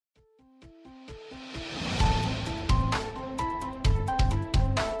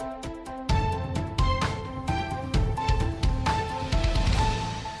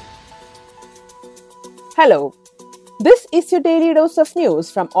Hello, this is your daily dose of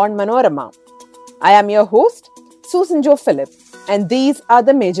news from Onmanorama. I am your host, Susan Jo Philip, and these are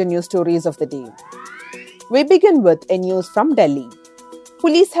the major news stories of the day. We begin with a news from Delhi.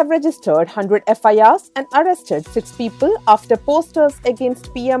 Police have registered 100 FIRs and arrested 6 people after posters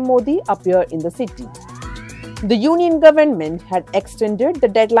against PM Modi appear in the city. The union government had extended the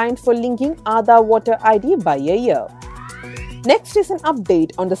deadline for linking Aadhaar voter ID by a year. Next is an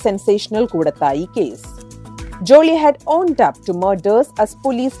update on the sensational Kudatai case. Jolie had owned up to murders as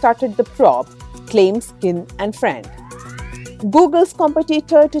police started the probe, claims kin and friend. Google's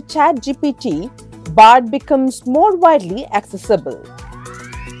competitor to ChatGPT, Bard becomes more widely accessible.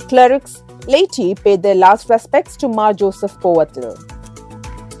 Clerics, laity paid their last respects to Mar Joseph Powathil.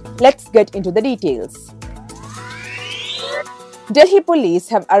 Let's get into the details. Delhi police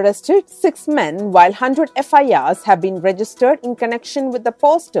have arrested 6 men while 100 FIRs have been registered in connection with the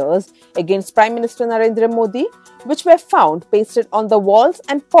posters against Prime Minister Narendra Modi, which were found pasted on the walls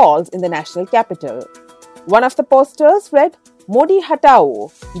and poles in the national capital. One of the posters read, "Modi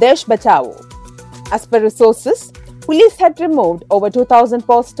Hatao, Desh Bachao." As per resources, police had removed over 2,000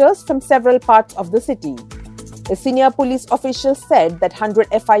 posters from several parts of the city. A senior police official said that 100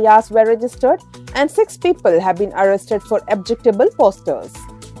 FIRs were registered and 6 people have been arrested for objectable posters.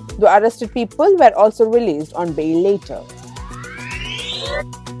 The arrested people were also released on bail later.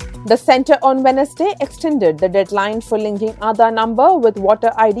 The centre on Wednesday extended the deadline for linking Aadhaar number with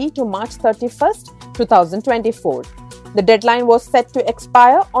voter ID to March 31st, 2024. The deadline was set to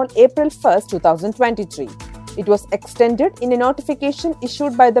expire on April 1st, 2023. It was extended in a notification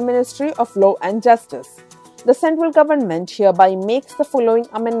issued by the Ministry of Law and Justice. The central government hereby makes the following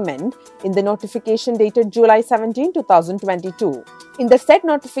amendment in the notification dated July 17, 2022. In the said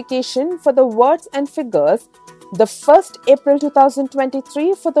notification for the words and figures, the 1st April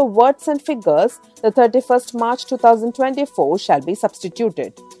 2023 for the words and figures, the 31st March 2024 shall be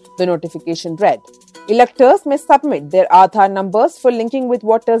substituted. The notification read, electors may submit their Aadhaar numbers for linking with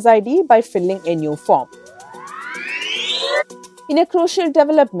voters' ID by filling a new form. In a crucial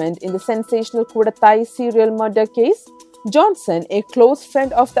development in the sensational Kudatai serial murder case, Johnson, a close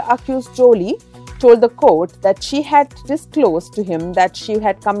friend of the accused Jolie, told the court that she had disclosed to him that she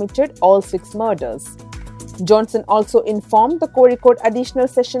had committed all 6 murders. Johnson also informed the Kozhikode Additional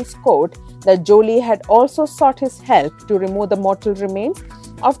Sessions Court that Jolie had also sought his help to remove the mortal remains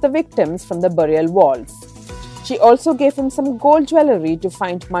of the victims from the burial vaults. She also gave him some gold jewellery to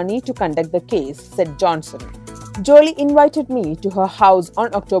find money to conduct the case, said Johnson. Jolie invited me to her house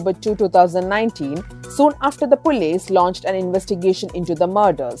on October 2, 2019, soon after the police launched an investigation into the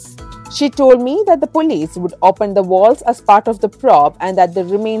murders. She told me that the police would open the walls as part of the probe and that the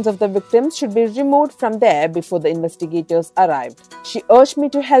remains of the victims should be removed from there before the investigators arrived. She urged me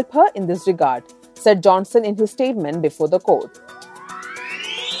to help her in this regard, said Johnson in his statement before the court.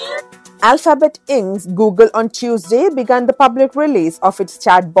 Alphabet Inc.'s Google on Tuesday began the public release of its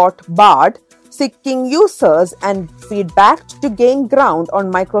chatbot Bard, seeking users and feedback to gain ground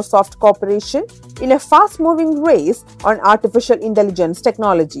on Microsoft Corporation in a fast-moving race on artificial intelligence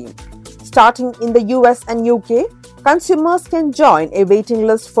technology. Starting in the US and UK, consumers can join a waiting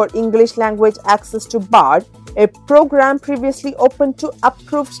list for English language access to Bard, a program previously open to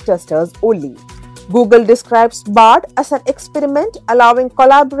approved testers only. Google describes Bard as an experiment allowing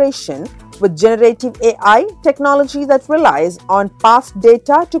collaboration with generative AI technology that relies on past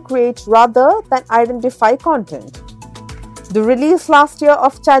data to create rather than identify content. The release last year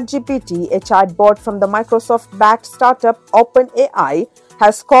of ChatGPT, a chatbot from the Microsoft-backed startup OpenAI,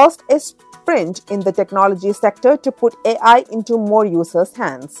 has caused a sprint in the technology sector to put AI into more users'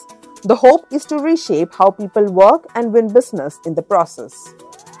 hands. The hope is to reshape how people work and win business in the process.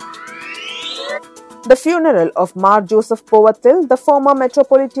 The funeral of Mar Joseph Powathil, the former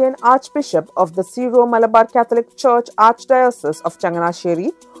Metropolitan Archbishop of the Syro-Malabar Catholic Church Archdiocese of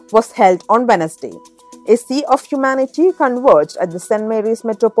Changanasheri, was held on Wednesday. A sea of humanity converged at the St. Mary's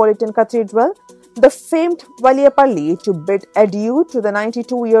Metropolitan Cathedral, the famed Valiyapalli, to bid adieu to the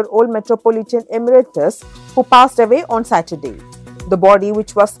 92-year-old Metropolitan Emeritus who passed away on Saturday. The body,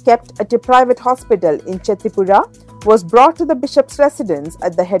 which was kept at a private hospital in Chettipura, was brought to the bishop's residence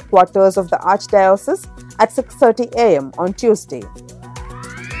at the headquarters of the Archdiocese at 6:30 a.m. on Tuesday.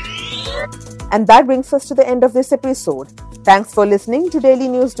 And that brings us to the end of this episode. Thanks for listening to Daily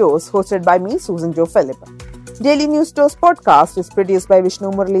News Dose, hosted by me, Susan Jo Philip. Daily News Dose podcast is produced by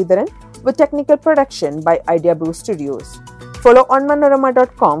Vishnu Muralidharan with technical production by Idea Brew Studios. Follow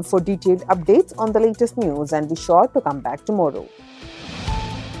onmanorama.com for detailed updates on the latest news and be sure to come back tomorrow.